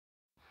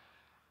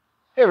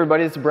Hey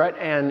everybody, it's Brett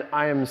and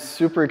I am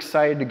super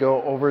excited to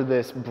go over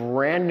this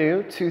brand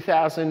new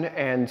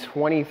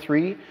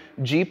 2023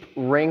 Jeep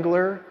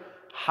Wrangler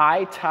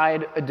High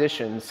Tide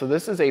Edition. So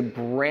this is a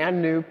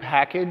brand new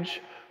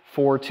package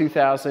for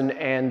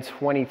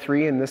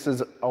 2023 and this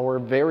is our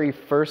very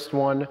first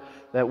one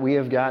that we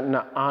have gotten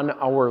on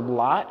our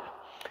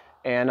lot.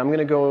 And I'm going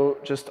to go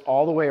just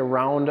all the way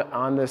around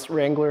on this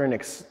Wrangler and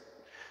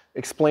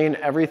explain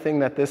everything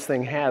that this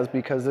thing has,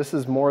 because this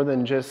is more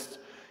than just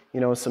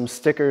some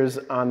stickers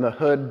on the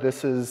hood.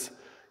 This has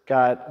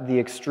got the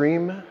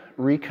Extreme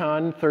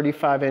Recon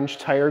 35-inch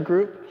tire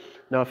group.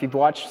 Now, if you've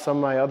watched some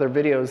of my other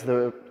videos,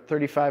 the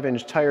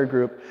 35-inch tire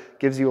group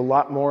gives you a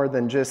lot more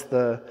than just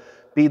the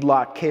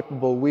beadlock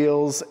capable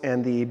wheels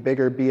and the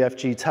bigger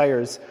BFG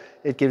tires.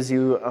 It gives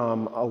you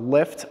a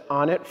lift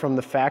on it from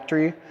the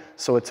factory.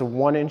 So it's a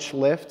 1-inch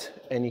lift,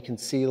 and you can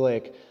see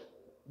like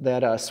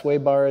that sway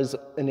bar is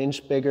an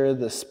inch bigger,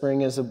 the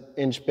spring is an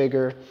inch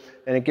bigger,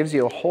 and it gives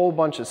you a whole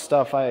bunch of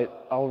stuff.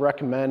 I'll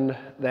recommend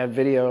that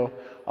video.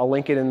 I'll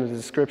link it in the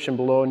description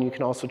below, and you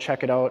can also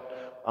check it out.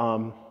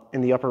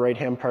 In the upper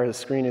right-hand part of the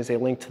screen is a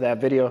link to that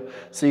video,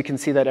 so you can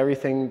see that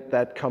everything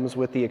that comes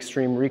with the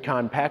Extreme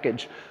Recon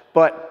package.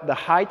 But the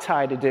High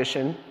Tide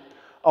Edition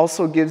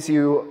also gives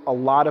you a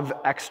lot of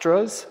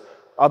extras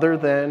other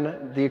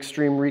than the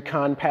Extreme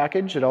Recon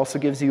package. It also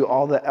gives you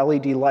all the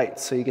LED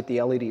lights. So you get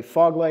the LED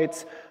fog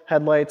lights,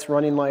 headlights,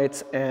 running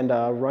lights, and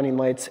running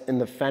lights in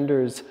the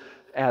fenders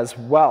as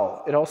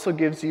well. It also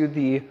gives you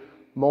the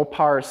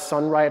Mopar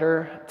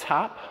Sunrider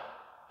top.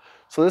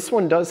 So this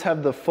one does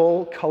have the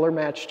full color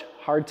matched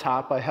hard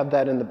top. I have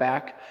that in the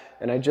back,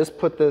 and I just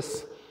put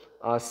this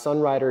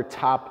Sunrider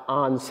top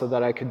on so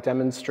that I could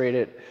demonstrate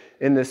it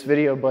in this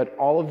video, but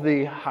all of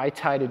the High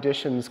Tide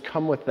editions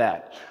come with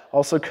that.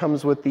 Also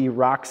comes with the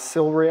rock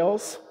sill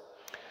rails,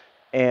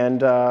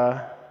 and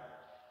well,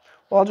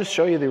 I'll just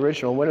show you the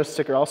original window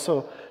sticker.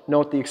 Also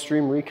note the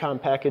Extreme Recon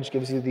package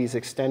gives you these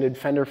extended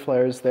fender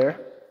flares there.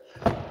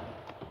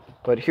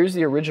 But here's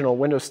the original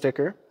window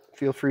sticker.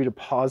 Feel free to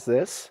pause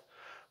this.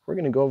 We're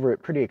going to go over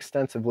it pretty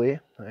extensively.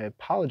 I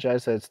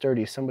apologize that it's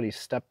dirty. Somebody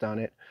stepped on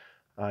it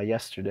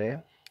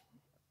yesterday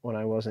when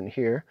I wasn't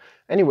here.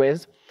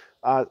 Anyways,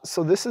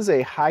 so this is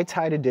a High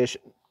Tide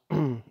edition.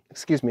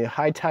 Excuse me, a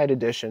High Tide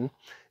edition.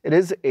 It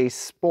is a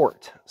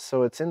sport,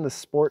 so it's in the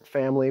sport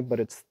family, but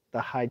it's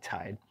the High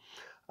Tide.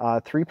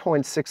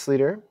 3.6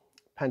 liter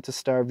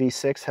Pentastar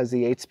V6 has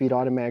the 8-speed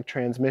automatic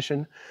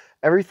transmission.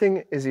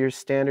 Everything is your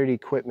standard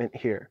equipment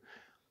here.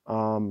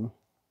 And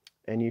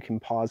you can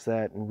pause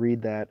that and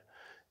read that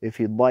if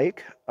you'd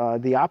like.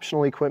 The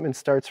optional equipment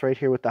starts right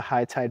here with the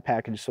High Tide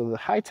package. So the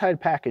High Tide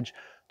package,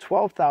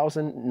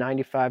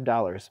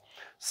 $12,095.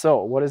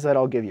 So what does that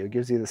all give you? It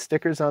gives you the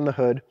stickers on the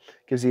hood,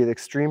 gives you the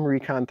Extreme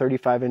Recon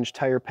 35-inch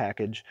tire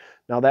package.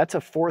 Now that's a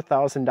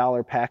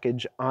 $4,000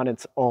 package on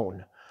its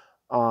own.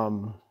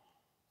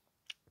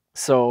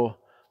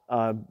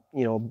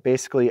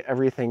 Basically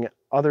everything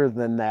other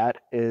than that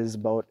is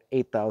about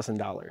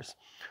 $8,000.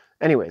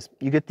 Anyways,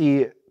 you get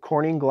the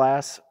Corning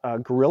glass,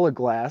 Gorilla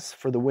Glass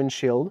for the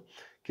windshield.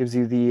 Gives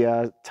you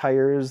the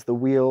tires, the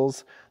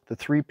wheels, the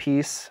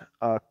 3-piece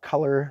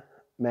color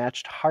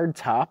matched hard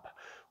top,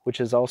 which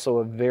is also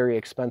a very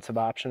expensive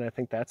option. I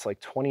think that's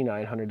like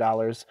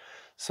 $2,900.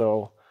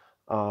 So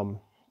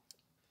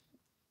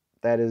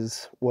that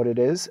is what it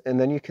is. And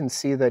then you can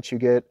see that you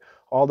get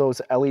all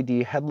those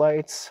LED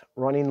headlights,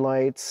 running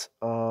lights,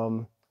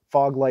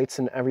 fog lights,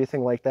 and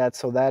everything like that.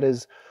 So that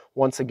is,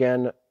 once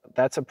again,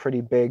 that's a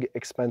pretty big,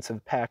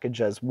 expensive package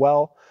as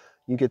well.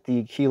 You get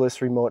the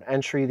keyless remote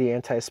entry, the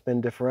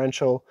anti-spin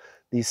differential,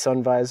 the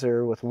sun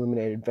visor with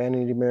illuminated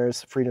vanity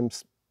mirrors, freedom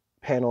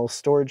panel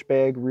storage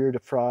bag, rear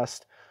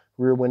defrost,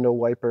 rear window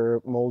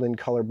wiper, molded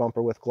color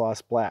bumper with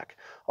gloss black.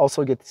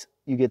 Also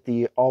you get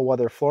the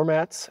all-weather floor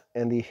mats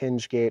and the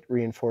hinge gate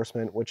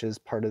reinforcement, which is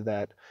part of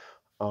that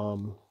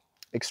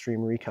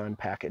Extreme Recon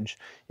package.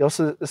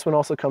 This one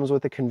also comes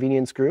with a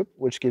convenience group,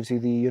 which gives you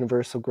the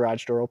universal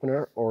garage door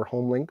opener or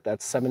home link.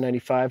 That's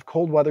 $795.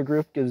 Cold weather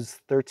group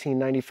gives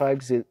 $1395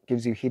 because it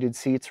gives you heated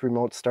seats,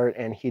 remote start,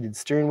 and heated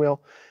steering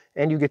wheel.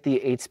 And you get the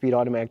 8-speed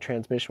automatic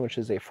transmission, which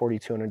is a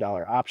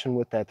 $4,200 option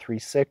with that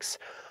 3.6.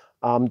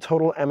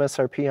 Total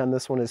MSRP on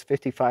this one is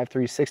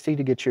 $55,360.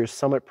 To get your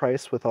summit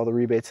price with all the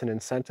rebates and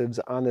incentives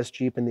on this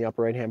Jeep, in the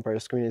upper right-hand part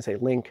of the screen is a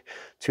link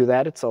to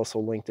that. It's also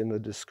linked in the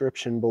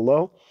description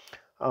below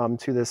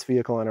to this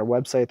vehicle on our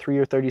website.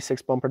 3-year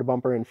 36 bumper to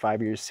bumper and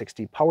 5 years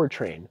 60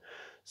 powertrain.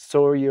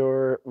 So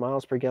your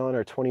miles per gallon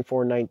are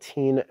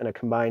 2419 and a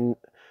combined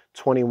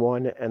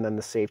 21, and then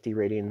the safety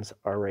ratings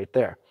are right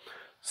there.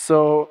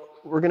 So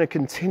we're going to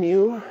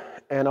continue,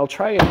 and I'll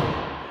try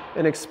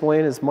and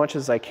explain as much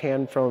as I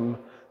can from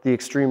the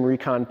Extreme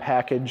Recon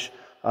package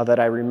that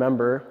I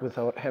remember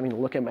without having to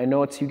look at my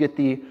notes. You get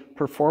the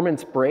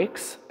performance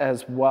brakes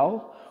as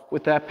well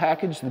with that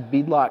package, the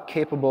beadlock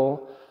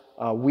capable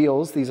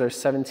wheels. These are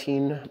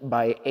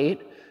 17x8,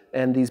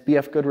 and these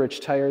BF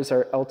Goodrich tires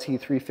are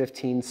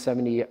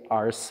LT315/70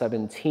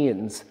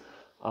 R17s.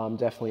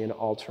 Definitely an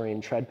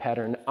all-terrain tread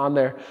pattern on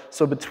there.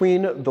 So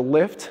between the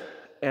lift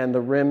and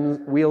the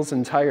rim, wheels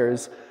and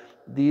tires,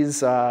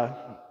 these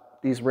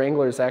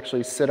Wranglers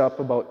actually sit up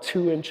about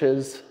 2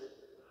 inches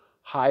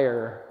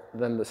higher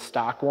than the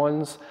stock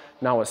ones.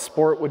 Now a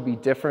Sport would be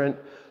different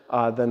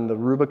than the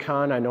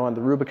Rubicon. I know on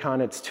the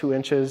Rubicon it's 2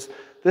 inches.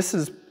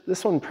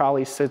 This one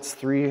probably sits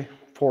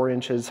 3-4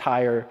 inches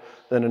higher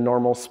than a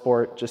normal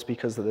Sport just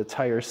because of the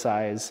tire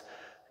size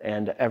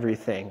and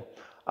everything.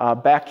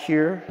 Back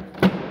here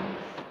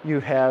you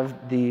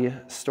have the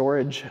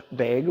storage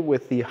bag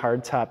with the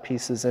hardtop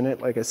pieces in it.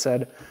 Like I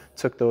said,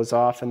 took those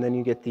off, and then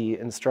you get the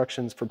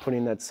instructions for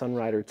putting that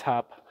Sunrider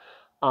top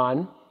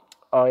on.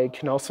 You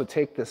can also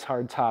take this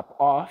hardtop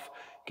off,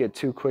 get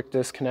 2 quick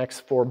disconnects,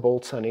 4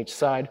 bolts on each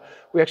side.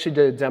 We actually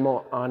did a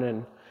demo on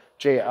an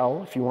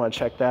JL. If you want to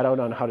check that out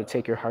on how to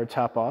take your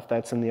hardtop off,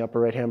 that's in the upper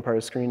right-hand part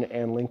of the screen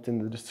and linked in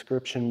the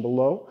description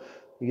below.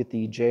 You get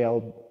the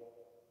JL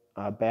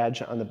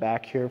badge on the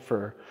back here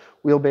for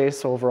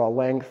wheelbase, overall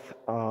length,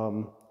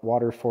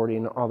 water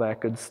fording, all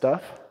that good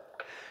stuff.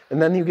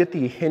 And then you get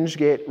the hinge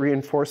gate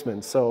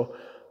reinforcement. So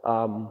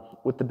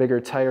with the bigger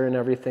tire and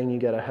everything, you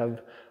gotta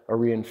have a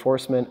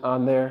reinforcement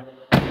on there.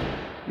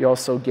 You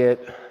also get,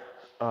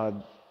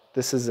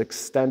 this is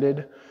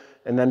extended,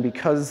 and then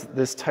because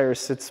this tire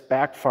sits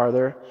back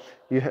farther,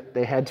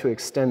 they had to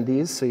extend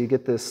these, so you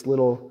get this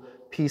little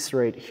piece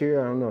right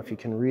here. I don't know if you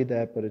can read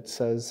that, but it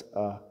says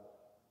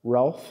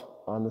Ralph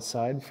on the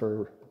side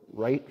for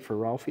right for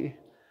Ralphie.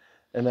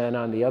 And then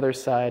on the other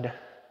side,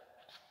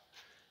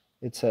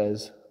 it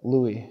says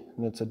Louie,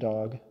 and it's a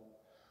dog.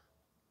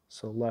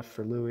 So left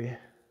for Louie.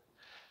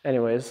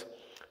 Anyways,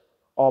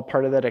 all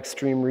part of that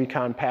Extreme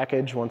Recon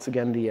package. Once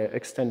again, the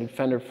extended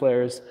fender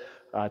flares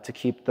to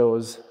keep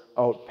those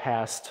out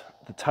past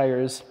the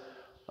tires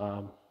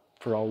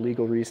for all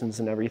legal reasons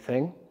and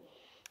everything.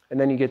 And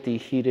then you get the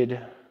heated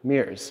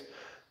mirrors.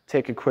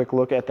 Take a quick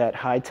look at that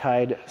High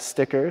Tide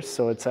sticker.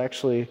 So it's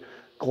actually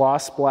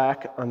gloss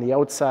black on the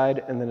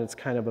outside, and then it's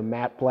kind of a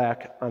matte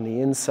black on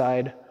the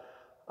inside.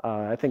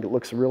 I think it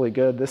looks really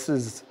good.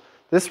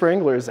 This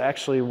Wrangler is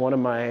actually one of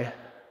my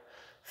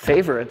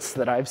favorites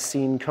that I've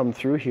seen come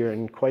through here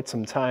in quite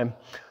some time.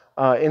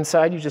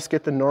 Inside, you just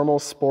get the normal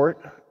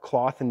Sport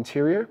cloth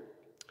interior.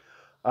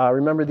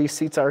 Remember, these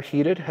seats are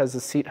heated, has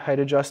a seat height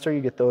adjuster.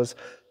 You get those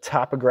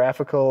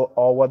topographical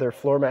all-weather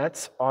floor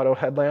mats, auto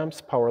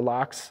headlamps, power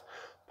locks,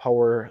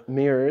 power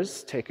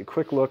mirrors. Take a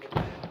quick look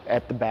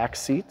at the back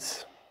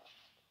seats.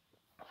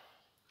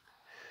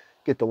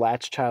 Get the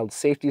latch child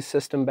safety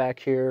system back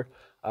here,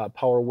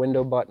 power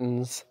window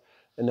buttons,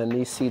 and then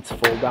these seats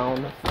fold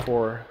down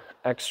for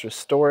extra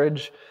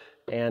storage.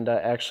 And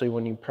actually,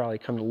 when you probably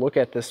come to look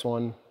at this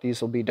one,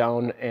 these will be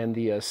down, and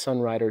the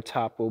Sunrider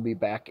top will be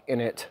back in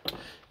it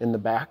in the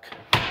back,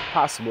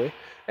 possibly.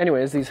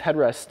 Anyways, these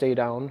headrests stay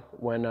down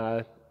when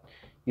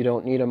you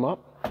don't need them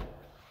up,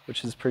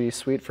 which is pretty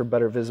sweet for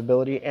better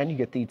visibility. And you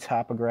get the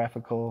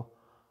topographical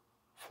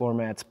floor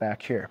mats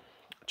back here.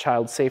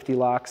 Child safety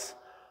locks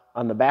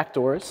on the back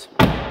doors.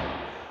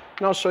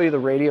 And I'll show you the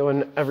radio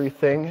and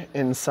everything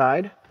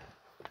inside.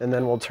 And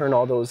then we'll turn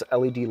all those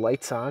LED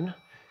lights on.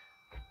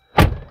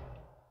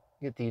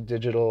 Get the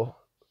digital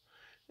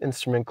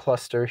instrument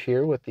cluster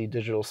here with the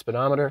digital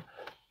speedometer.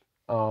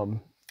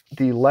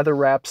 The leather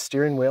wrapped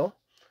steering wheel.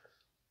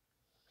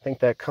 I think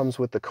that comes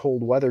with the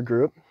cold weather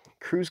group.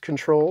 Cruise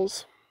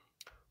controls,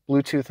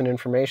 Bluetooth and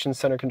information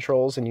center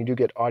controls, and you do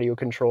get audio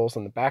controls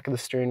on the back of the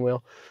steering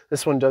wheel.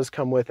 This one does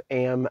come with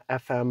AM,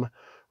 FM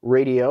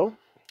radio.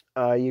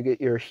 You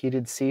get your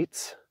heated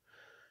seats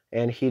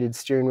and heated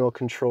steering wheel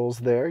controls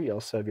there. You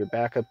also have your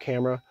backup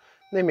camera.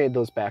 They made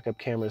those backup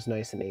cameras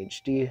nice and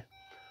HD.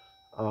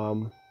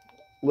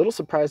 Little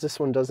surprised this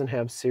one doesn't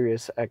have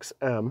Sirius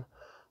XM.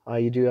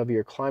 You do have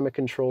your climate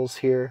controls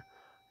here,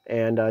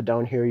 and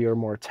down here your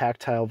more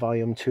tactile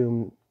volume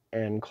tune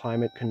and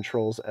climate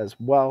controls as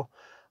well.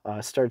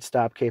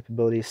 Start-stop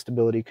capability,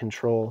 stability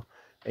control,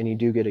 and you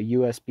do get a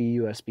USB,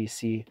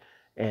 USB-C,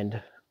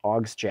 and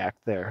aux jack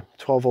there.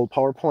 12-volt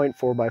power point,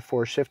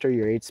 4x4 shifter,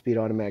 your 8-speed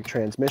automatic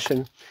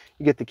transmission.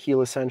 You get the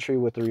keyless entry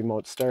with the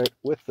remote start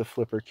with the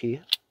flipper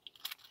key.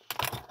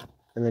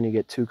 And then you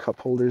get 2 cup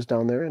holders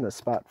down there and a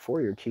spot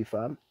for your key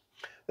fob.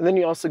 And then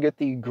you also get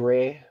the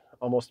gray,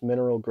 almost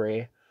mineral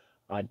gray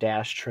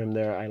dash trim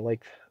there. I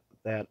like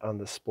that on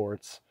the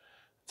Sports.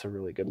 It's a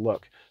really good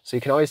look. So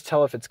you can always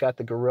tell if it's got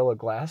the Gorilla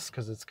Glass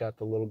because it's got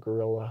the little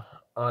Gorilla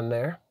on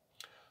there.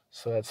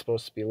 So that's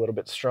supposed to be a little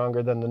bit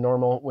stronger than the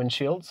normal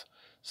windshields.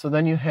 So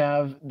then you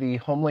have the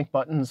HomeLink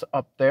buttons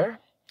up there.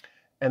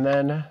 And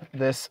then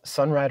this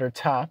Sunrider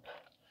top.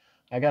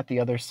 I got the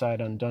other side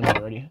undone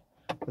already.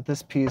 But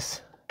this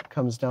piece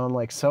comes down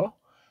like so,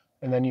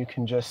 and then you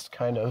can just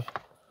kind of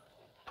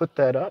put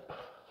that up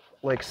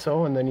like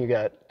so, and then you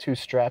got 2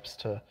 straps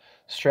to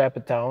strap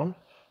it down,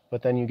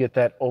 but then you get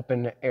that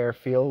open air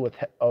feel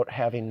without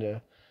having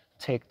to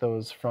take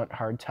those front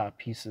hardtop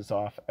pieces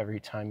off every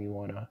time you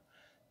want to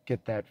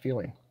get that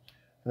feeling.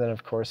 And then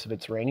of course if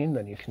it's raining,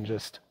 then you can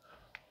just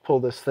pull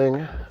this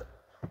thing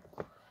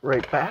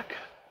right back,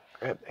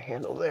 grab the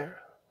handle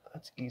there,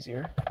 that's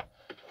easier,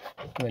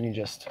 and then you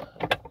just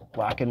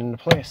lock it into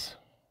place.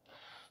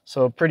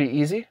 So pretty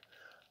easy.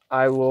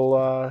 I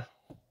will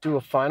do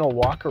a final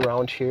walk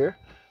around here,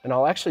 and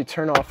I'll actually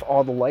turn off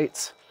all the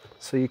lights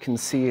so you can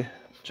see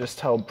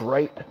just how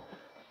bright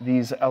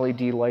these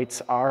LED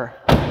lights are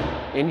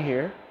in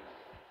here.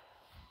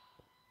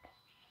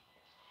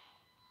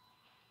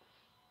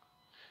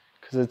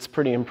 Because it's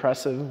pretty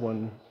impressive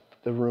when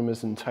the room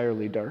is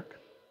entirely dark.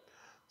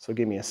 So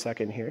give me a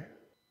second here.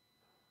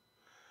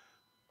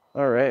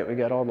 All right, we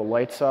got all the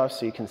lights off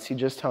so you can see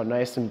just how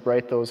nice and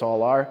bright those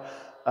all are.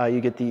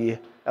 You get the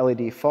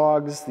LED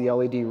fogs, the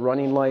LED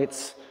running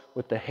lights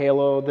with the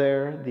halo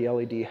there, the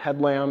LED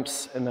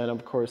headlamps, and then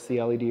of course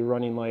the LED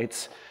running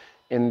lights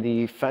in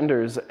the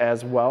fenders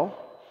as well.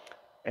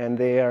 And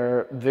they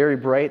are very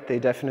bright. They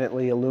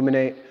definitely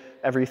illuminate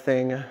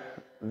everything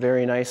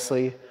very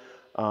nicely.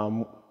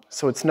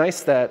 So it's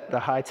nice that the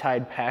High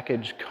Tide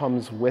package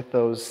comes with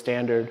those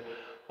standard.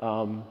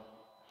 You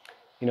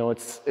know,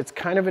 it's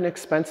kind of an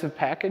expensive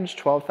package,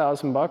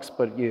 12,000 bucks,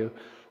 but you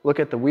look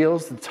at the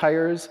wheels, the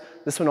tires.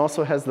 This one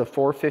also has the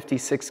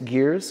 456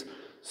 gears,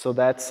 so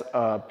that's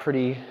a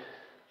pretty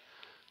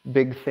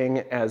big thing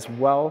as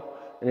well.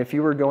 And if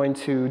you were going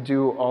to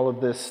do all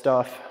of this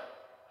stuff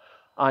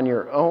on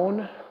your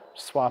own,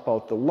 swap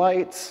out the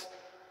lights,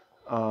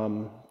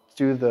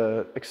 do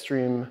the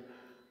extreme,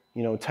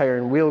 you know, tire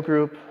and wheel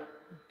group,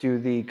 do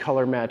the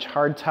color match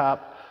hardtop,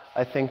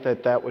 I think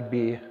that that would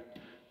be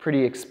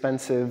pretty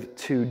expensive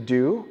to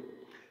do.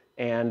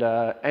 And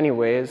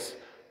anyways,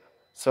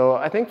 so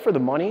I think for the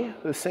money,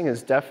 this thing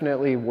is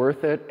definitely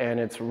worth it, and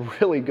it's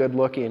really good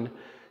looking.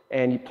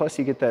 And plus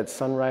you get that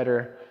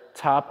Sunrider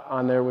top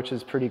on there, which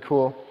is pretty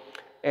cool.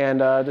 And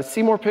to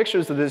see more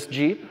pictures of this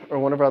Jeep or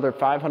one of our other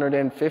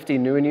 550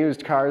 new and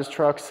used cars,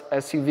 trucks,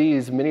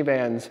 SUVs,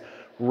 minivans,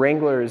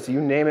 Wranglers, you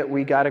name it,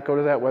 we got it. Go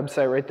to that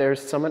website right there,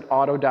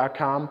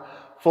 summitauto.com.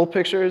 Full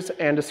pictures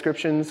and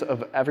descriptions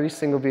of every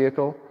single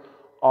vehicle,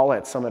 all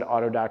at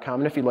summitauto.com.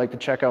 And if you'd like to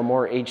check out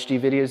more HD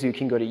videos, you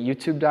can go to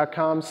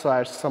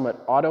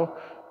youtube.com/summitauto.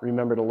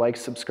 Remember to like,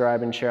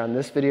 subscribe, and share on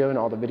this video and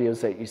all the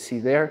videos that you see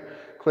there.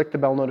 Click the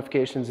bell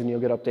notifications and you'll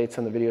get updates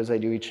on the videos I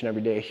do each and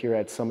every day here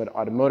at Summit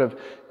Automotive.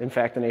 In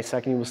fact, in a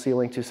second, you will see a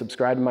link to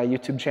subscribe to my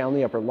YouTube channel in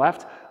the upper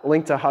left, a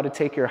link to how to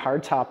take your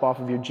hard top off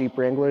of your Jeep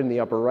Wrangler in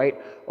the upper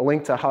right, a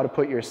link to how to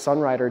put your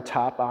Sunrider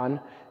top on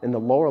in the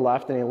lower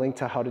left, and a link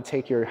to how to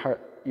take your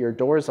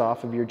doors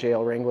off of your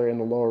JL Wrangler in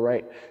the lower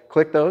right.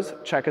 Click those,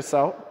 check us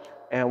out,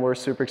 and we're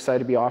super excited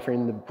to be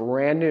offering the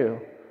brand new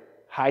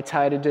High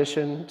Tide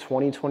Edition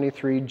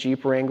 2023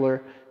 Jeep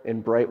Wrangler in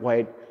bright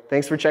white.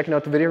 Thanks for checking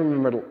out the video.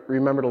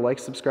 Remember to like,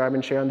 subscribe,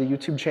 and share on the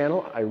YouTube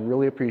channel. I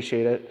really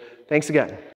appreciate it. Thanks again.